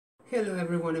Hello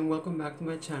everyone and welcome back to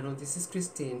my channel. This is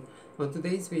Christine. On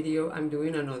today's video I'm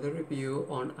doing another review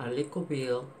on a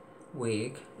Licoville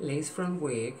wig, Lacefront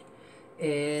wig,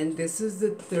 and this is the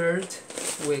third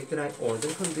wig that I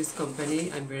ordered from this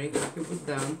company. I'm very happy with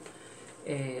them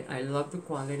and I love the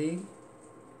quality,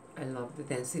 I love the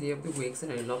density of the wigs,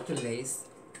 and I love the lace.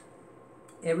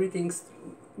 Everything's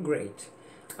great.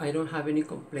 I don't have any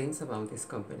complaints about this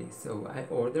company, so I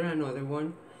ordered another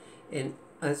one. And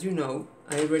as you know,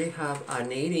 I already have an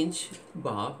 8-inch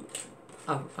bob,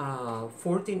 a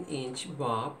 14-inch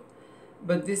bob,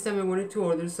 but this time I wanted to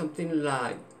order something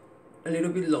like a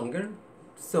little bit longer,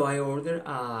 so I ordered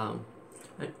an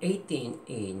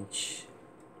 18-inch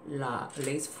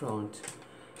lace front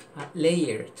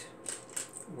layered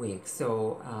wig.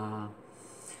 So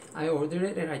I ordered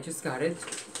it and I just got it,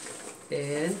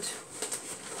 and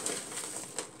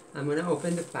I'm gonna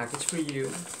open the package for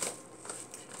you.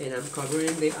 And I'm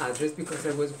covering the address because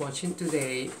I was watching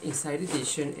today Inside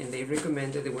Edition, and they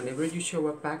recommended that whenever you show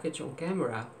a package on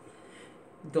camera,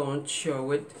 don't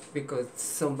show it because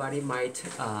somebody might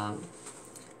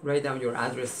write down your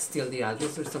address, steal the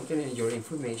address or something and your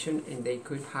information, and they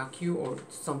could hack you or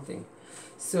something.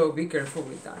 So be careful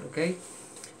with that, okay?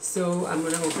 So I'm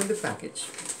gonna open the package.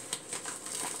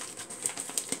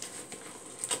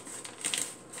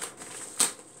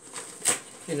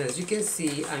 And as you can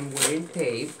see, I'm wearing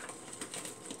tape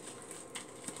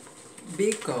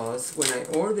because when I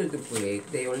ordered the wig,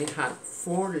 they only had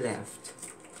 4 left.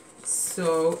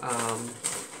 So I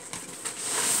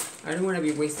don't want to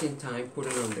be wasting time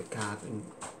putting on the cap and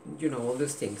all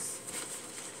those things.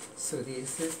 So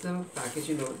this is the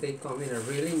package. They come in a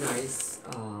really nice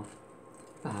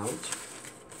pouch.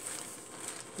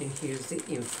 And here's the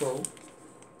info.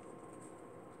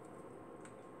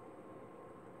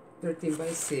 13 by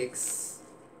 6,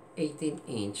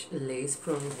 18-inch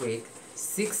Lacefront wig,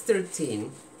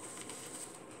 613.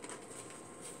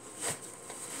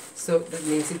 So that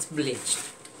means it's bleached.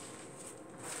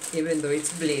 Even though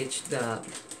it's bleached, the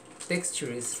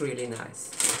texture is really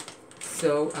nice.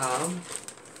 So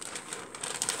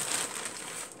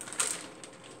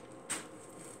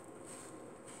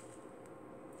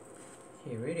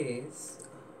here it is.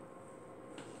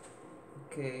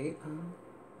 Okay.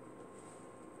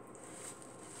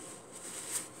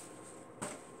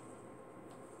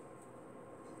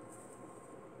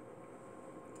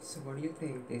 So what do you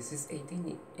think? This is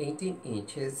 18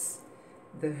 inches.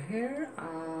 The hair,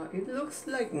 it looks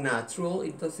like natural.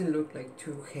 It doesn't look like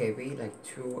too heavy, like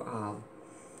too,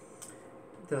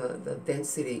 the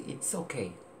density, it's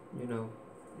okay,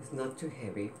 it's not too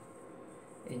heavy.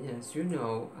 And as you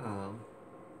know,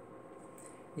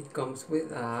 it comes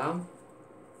with a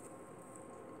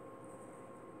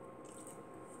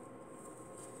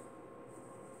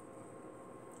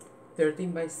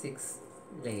 13 by 6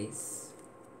 lace.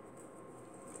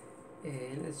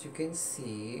 And as you can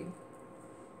see,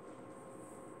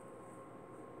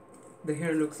 the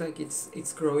hair looks like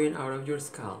it's growing out of your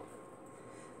scalp.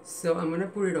 So I'm gonna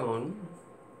put it on.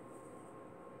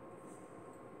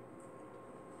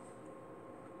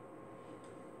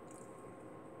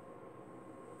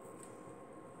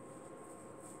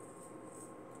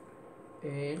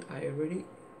 And I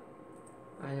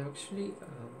actually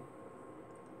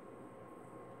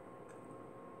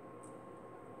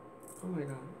oh my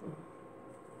god,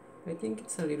 I think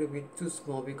it's a little bit too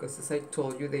small because, as I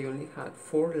told you, they only had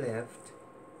 4 left.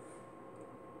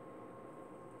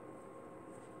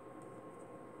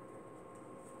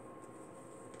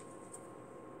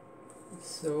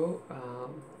 So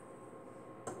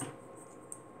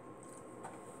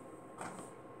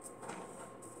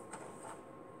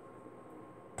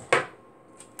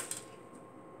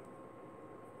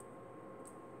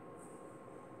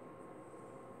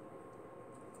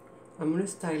I'm going to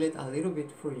style it a little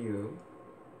bit for you.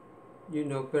 You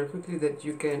know perfectly that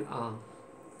you can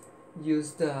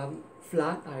use the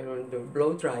flat iron, the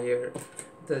blow dryer,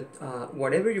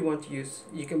 whatever you want to use.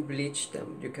 You can bleach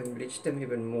them. You can bleach them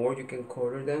even more. You can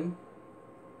color them.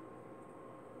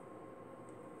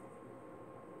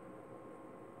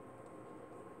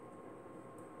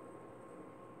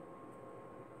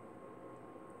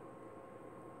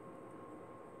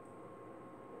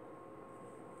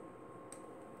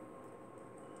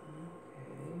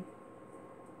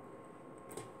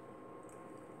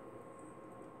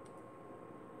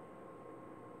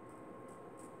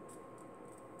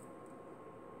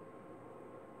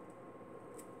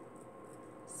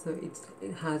 So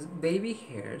it has baby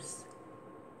hairs,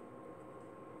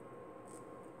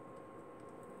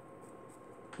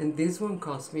 and this one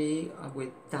cost me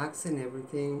with tax and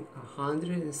everything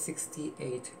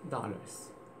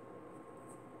 $168.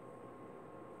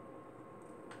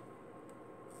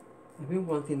 I've been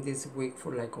wanting this wig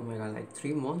for like, oh my god, like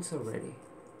 3 months already.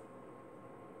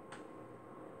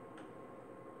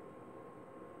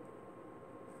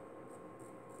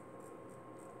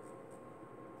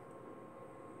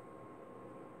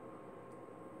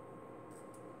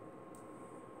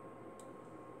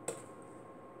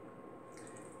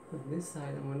 On this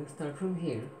side, I'm going to start from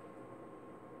here.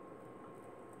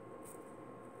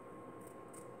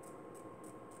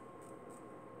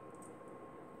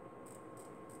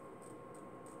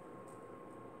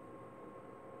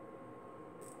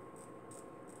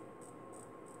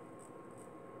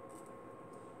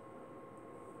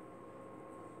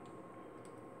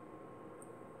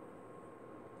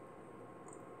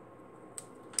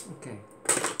 Okay,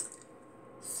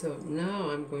 so now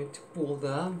I'm going to pull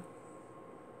the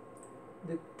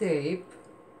tape.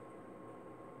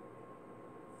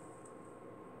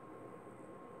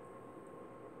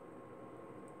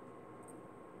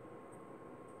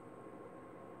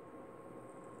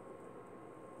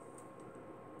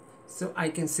 So I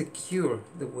can secure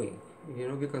the wig, you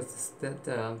know, because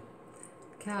that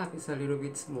cap is a little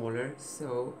bit smaller,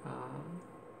 so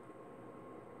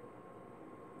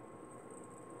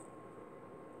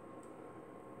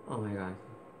oh my god,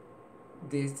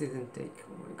 this didn't take.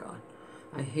 Oh my god,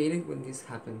 I hate it when this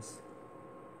happens,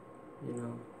 you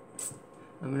know.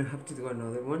 I'm gonna have to do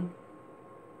another one.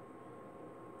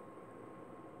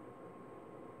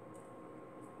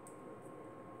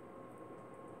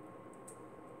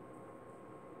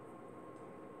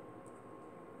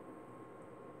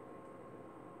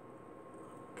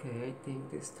 Okay, I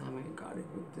think this time I got it,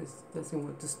 but this doesn't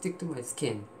want to stick to my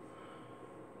skin.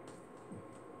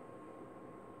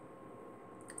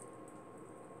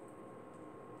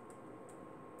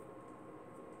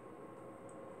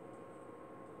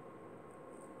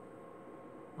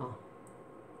 Oh.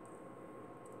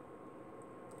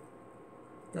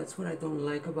 That's what I don't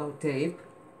like about tape.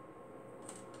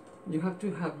 You have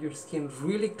to have your skin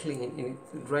really clean,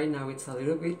 and right now it's a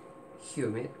little bit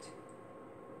humid.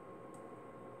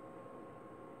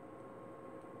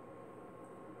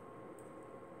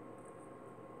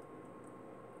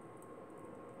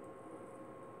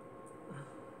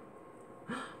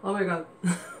 Oh my god.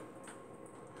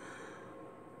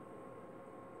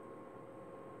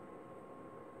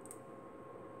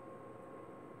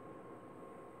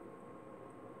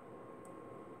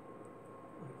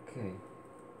 Okay.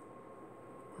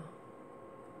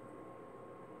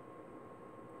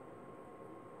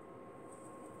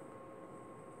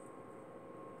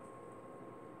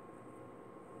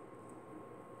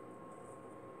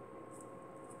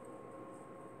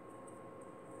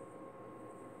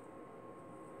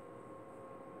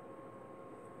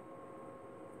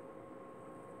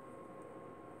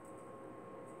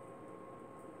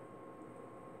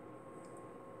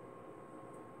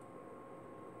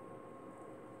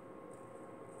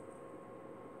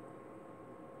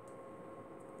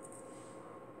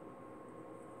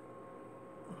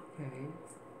 Okay.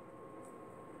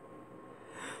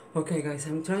 Okay guys,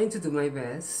 I'm trying to do my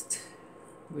best,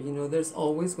 but you know, there's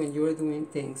always, when you're doing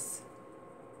things,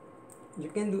 you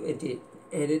can do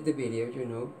edit the video, you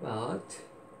know, but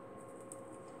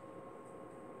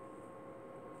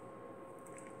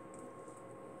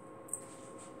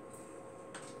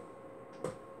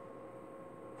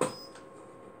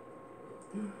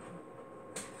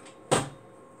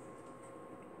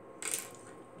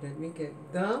let me get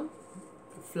the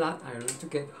flat iron to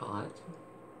get hot.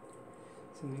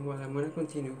 So meanwhile, I'm going to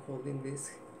continue holding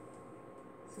this.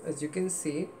 So as you can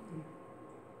see,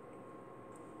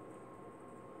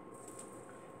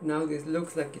 now this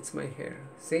looks like it's my hair.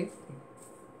 See?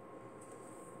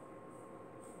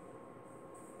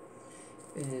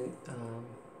 And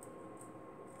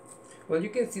well, you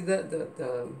can see the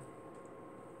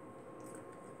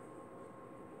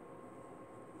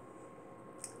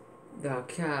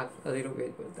cap a little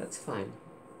bit, but that's fine.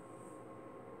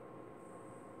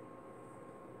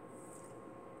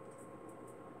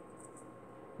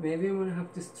 Maybe I'm gonna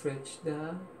have to stretch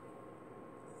the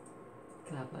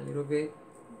cap a little bit,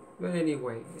 but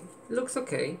anyway, it looks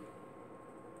okay.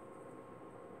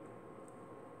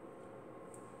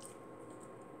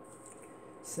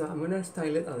 So I'm gonna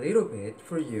style it a little bit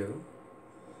for you,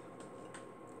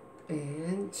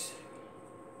 and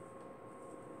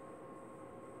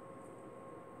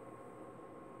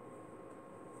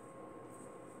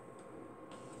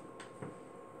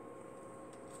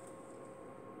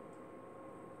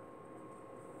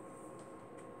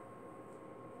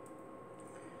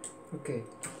okay.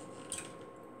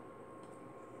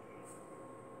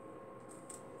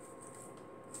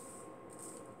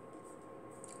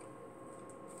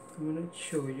 I'm gonna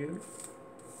show you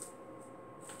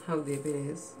how deep it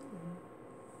is.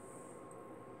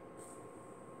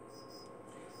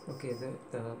 Okay,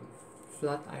 the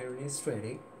flat iron is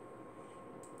ready.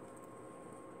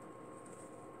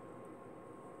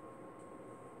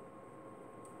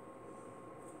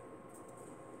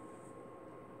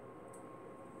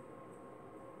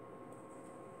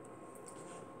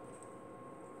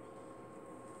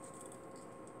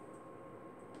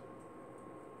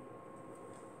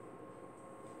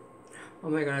 Oh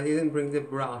my god, I didn't bring the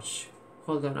brush.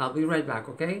 Hold on, I'll be right back,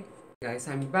 okay? Guys,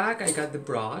 I'm back. I got the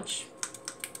brush.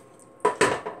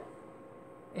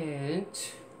 And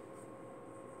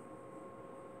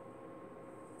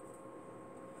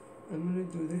I'm gonna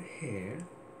do the hair.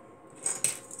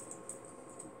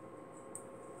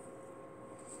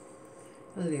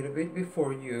 A little bit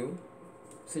before you,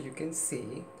 so you can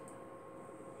see.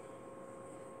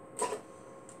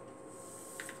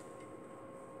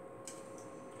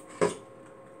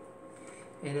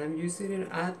 And I'm using it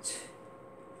at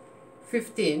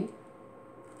 15.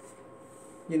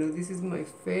 You know, this is my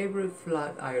favorite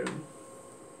flat iron.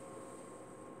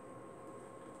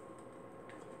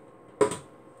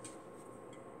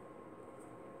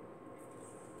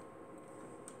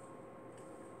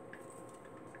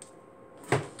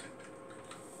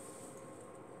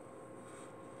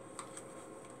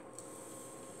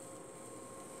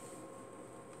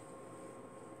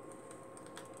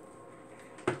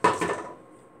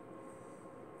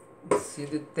 See,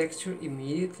 the texture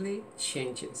immediately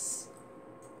changes.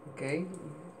 Okay.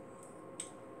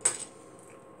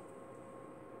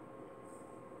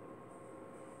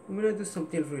 I'm gonna do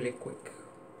something really quick.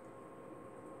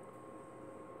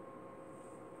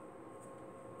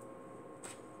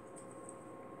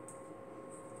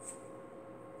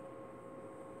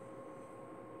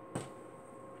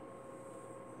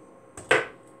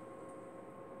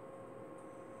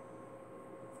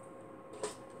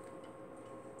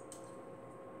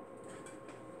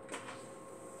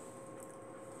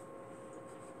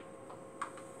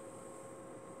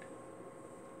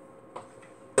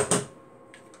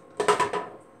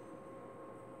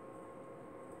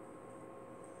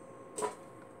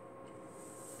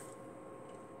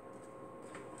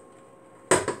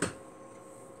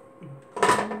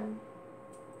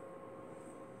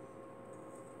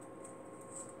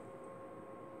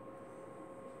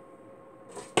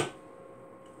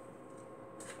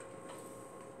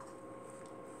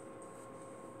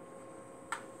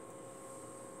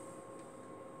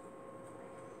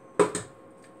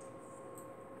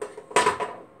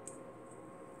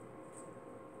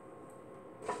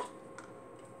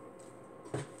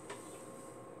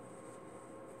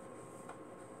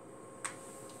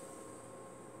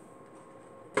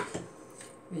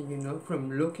 And you know,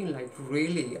 from looking like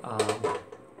really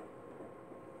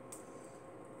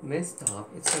messed up,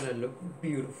 it's gonna look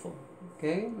beautiful.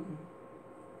 Okay.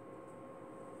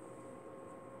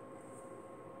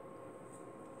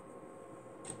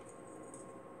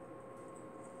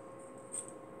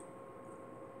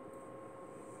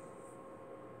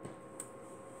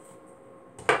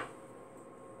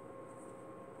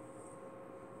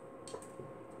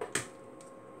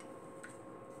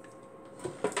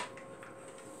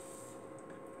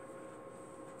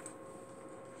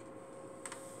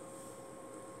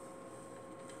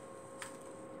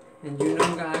 And you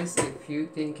know, guys, if you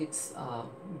think it's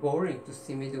boring to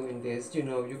see me doing this, you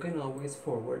know, you can always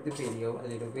forward the video a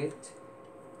little bit.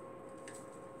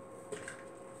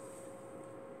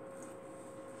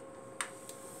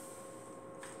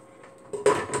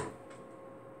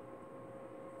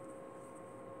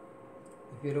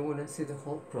 If you don't want to see the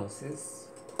whole process,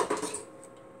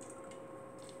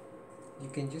 you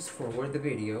can just forward the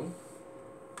video.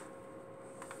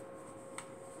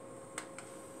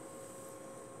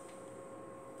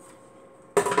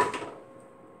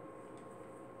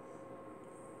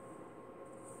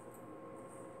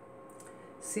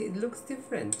 See, it looks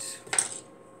different.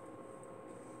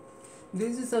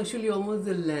 This is actually almost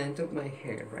the length of my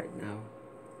hair right now.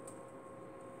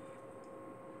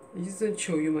 I just don't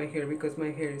show you my hair because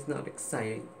my hair is not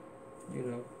exciting. You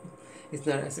know, it's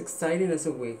not as exciting as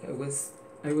a wig. I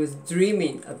was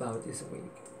dreaming about this wig.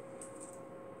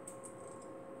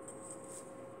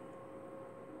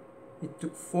 It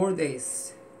took 4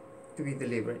 days to be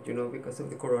delivered, you know, because of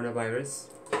the coronavirus.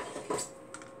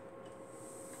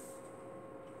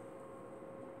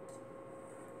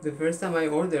 The first time I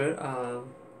ordered,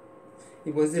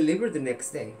 it was delivered the next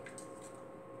day.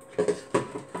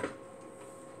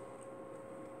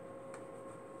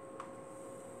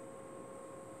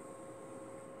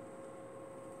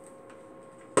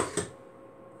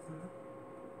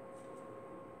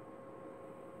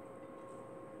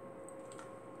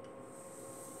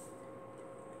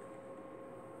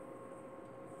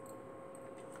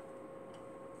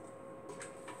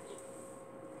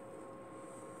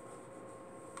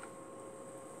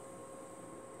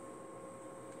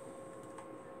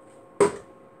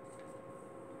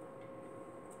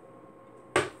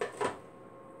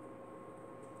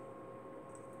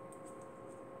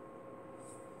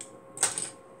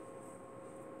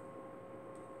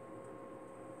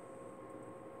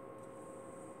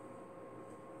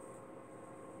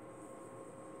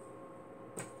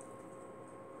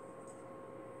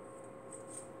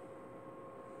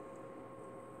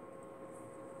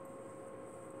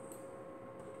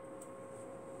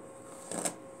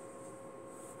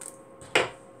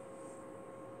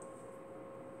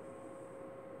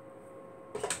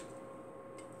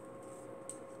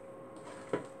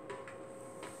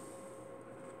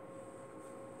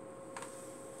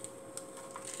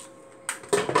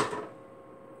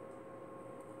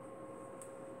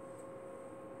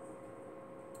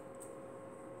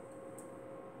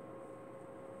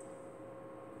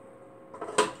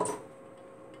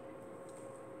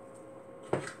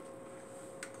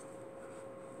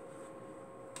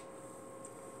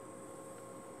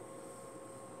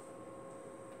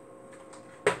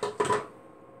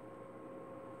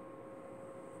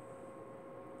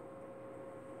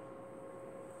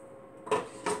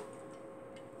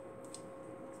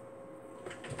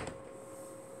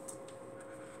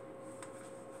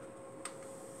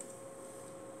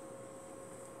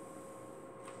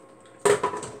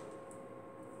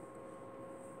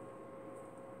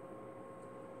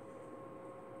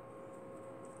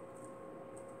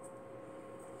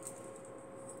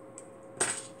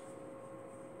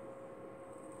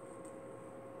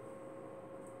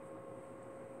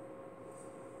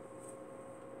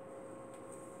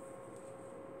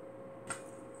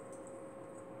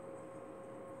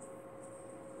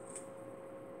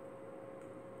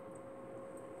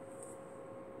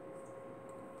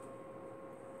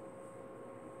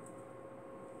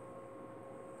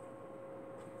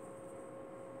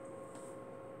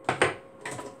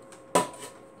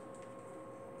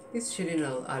 It's shedding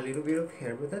a little bit of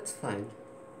hair, but that's fine.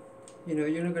 You know,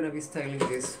 you're not gonna be styling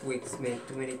this wigs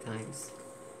too many times.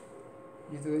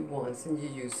 You do it once and you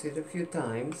use it a few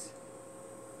times.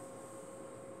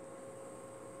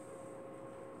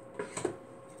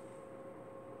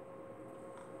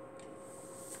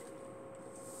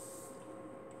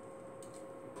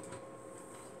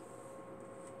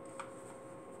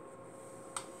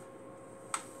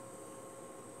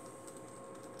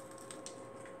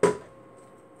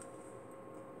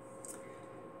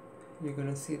 You're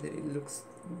gonna see that it looks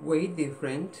way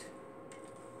different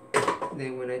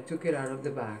than when I took it out of the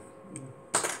bag.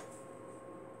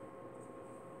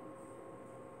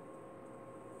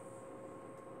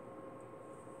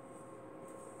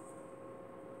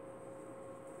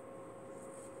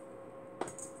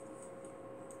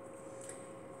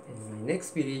 In my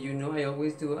next video, you know I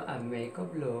always do a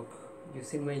makeup look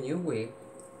using my new wig,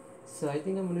 so I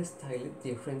think I'm gonna style it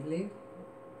differently.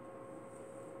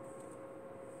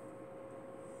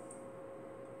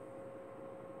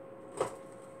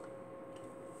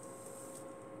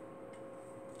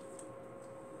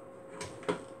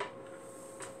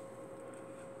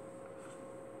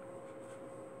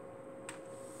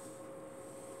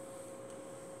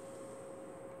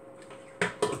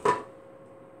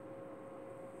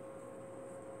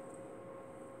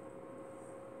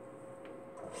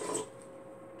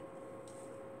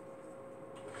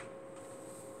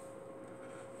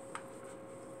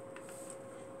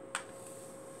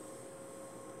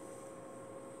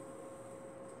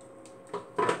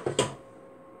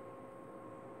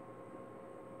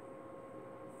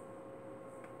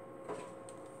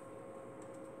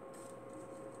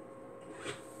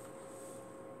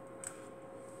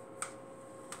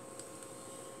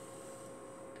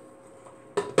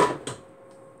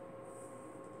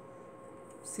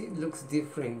 See, it looks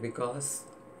different because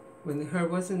when the hair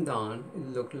wasn't done,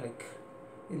 it looked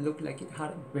like it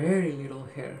had very little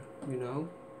hair, you know.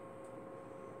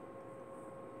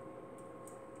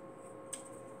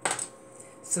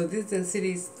 So this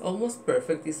density is almost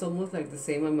perfect. It's almost like the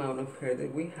same amount of hair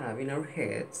that we have in our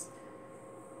heads.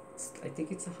 I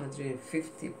think it's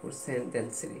 150%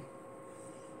 density.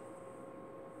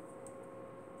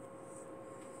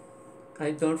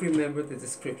 I don't remember the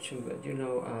description, but you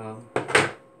know,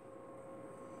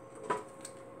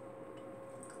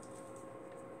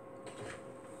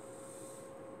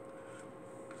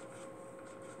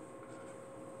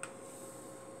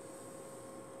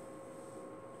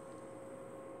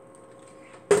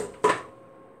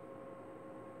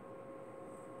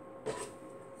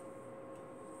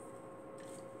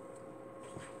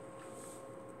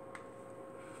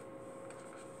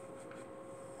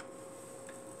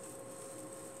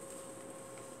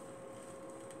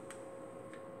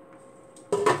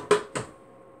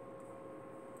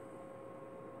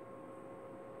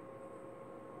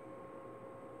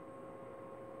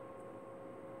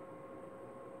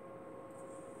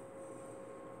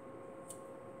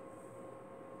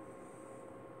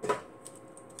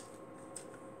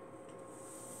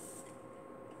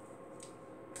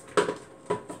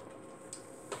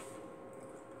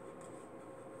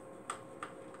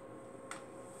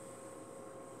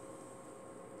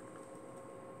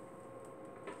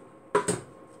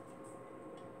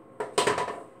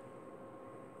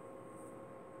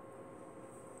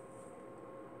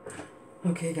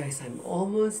 okay guys, I'm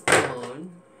almost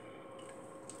done.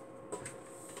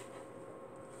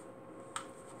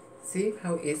 See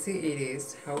how easy it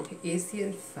is, how easy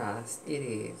and fast it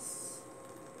is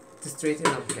to straighten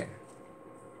up hair.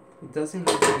 It doesn't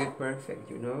have to be perfect,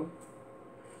 you know.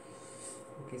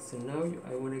 Okay, so now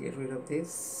I want to get rid of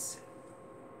this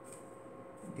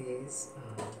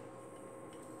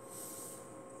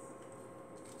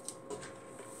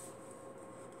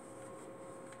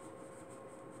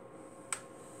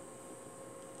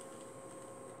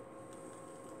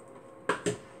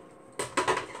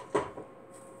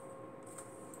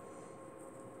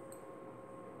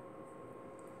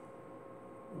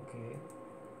okay,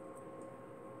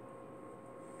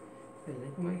 I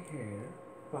like my hair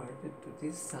parted to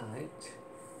this side.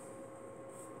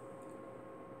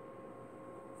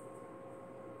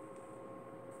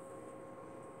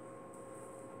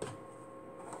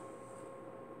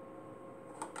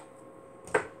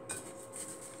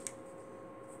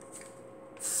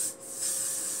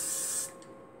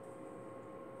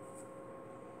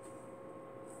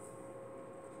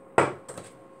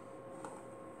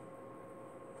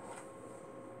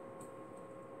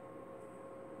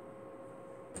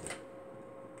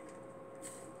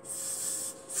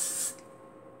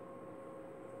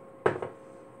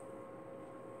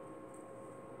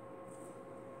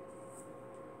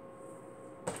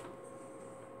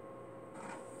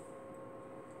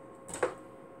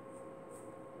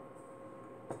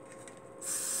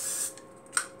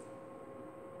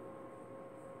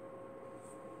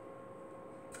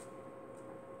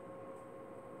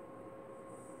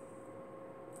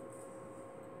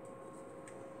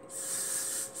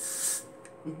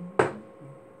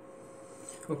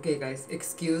 Okay guys,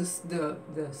 excuse the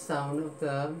sound of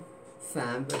the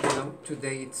fan, but you know,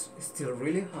 today it's still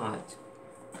really hot,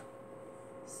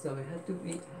 so I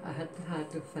had to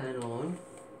have the fan on.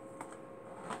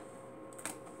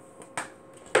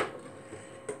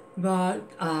 But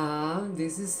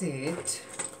this is it.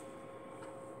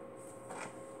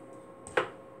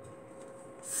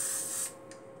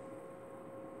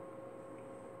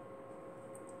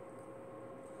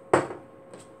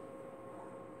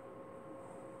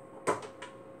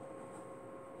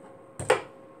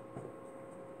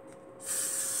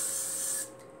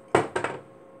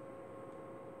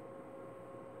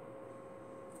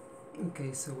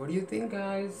 Okay, so what do you think,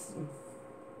 guys?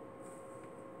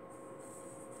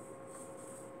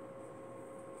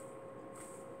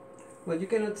 Well, you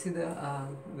cannot see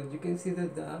but you can see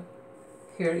that the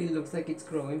hair, it looks like it's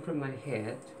growing from my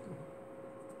head.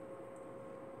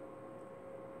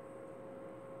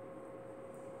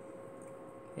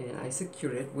 And I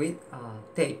secure it with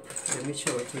tape. Let me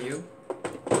show it to you.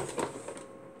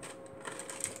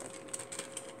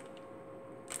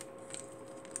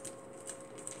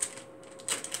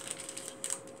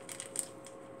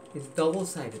 It's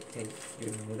double-sided tape. You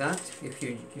know that. If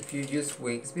you use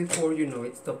wigs before, you know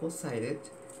it's double-sided.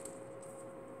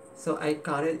 So I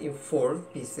cut it in 4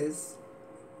 pieces,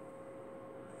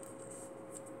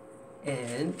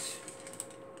 and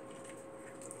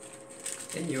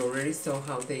you already saw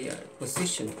how they are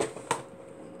positioned.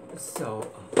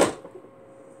 So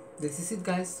this is it,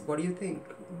 guys. What do you think?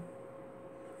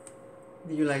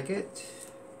 Do you like it?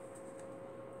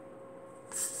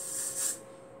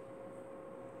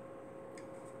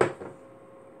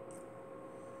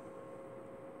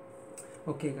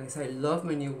 Okay guys, I love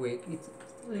my new wig. It's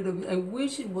a little bit, I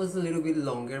wish it was a little bit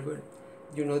longer, but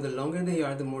you know, the longer they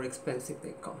are, the more expensive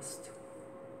they cost.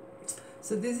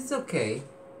 So this is okay.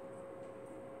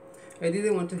 I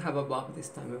didn't want to have a bob this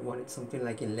time. I wanted something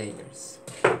like in layers.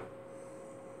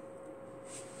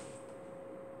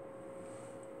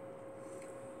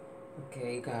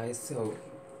 Okay guys, so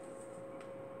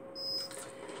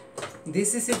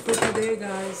this is it for today,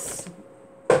 guys.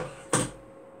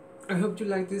 I hope you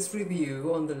like this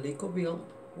review on the Licoville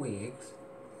wigs,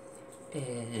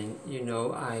 and you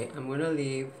know, I'm gonna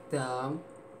leave the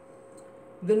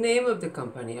name of the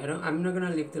company. I'm not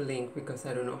gonna leave the link because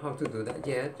I don't know how to do that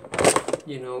yet.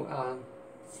 You know,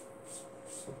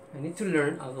 I need to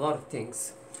learn a lot of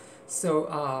things. So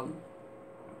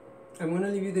I'm gonna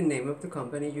leave you the name of the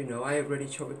company. You know, I already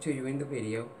showed it to you in the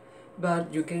video,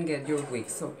 but you can get your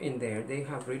wigs up in there. They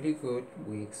have really good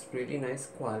wigs, really nice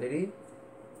quality.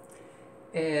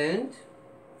 And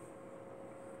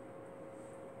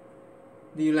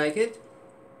do you like it?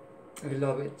 I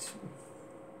love it.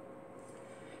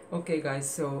 Okay guys,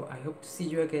 so I hope to see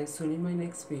you again soon in my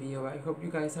next video. I hope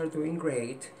you guys are doing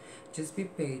great. Just be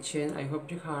patient. I hope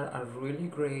you had a really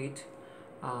great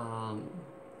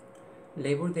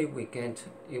Labor Day weekend.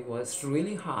 It was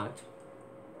really hot.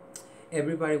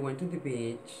 Everybody went to the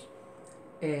beach,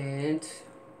 and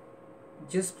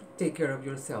just take care of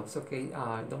yourselves, okay?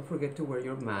 Don't forget to wear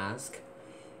your mask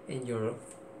and your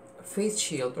face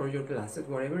shield or your glasses,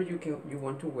 whatever you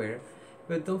want to wear,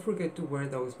 but don't forget to wear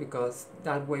those, because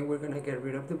that way we're gonna get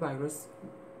rid of the virus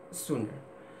sooner.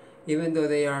 Even though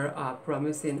they are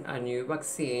promising a new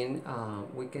vaccine,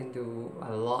 we can do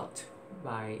a lot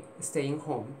by staying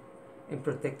home and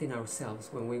protecting ourselves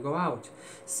when we go out.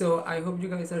 So I hope you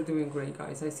guys are doing great,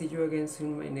 guys. I see you again soon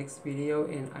in my next video,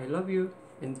 and I love you.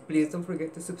 And please don't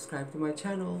forget to subscribe to my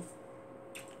channel.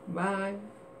 Bye.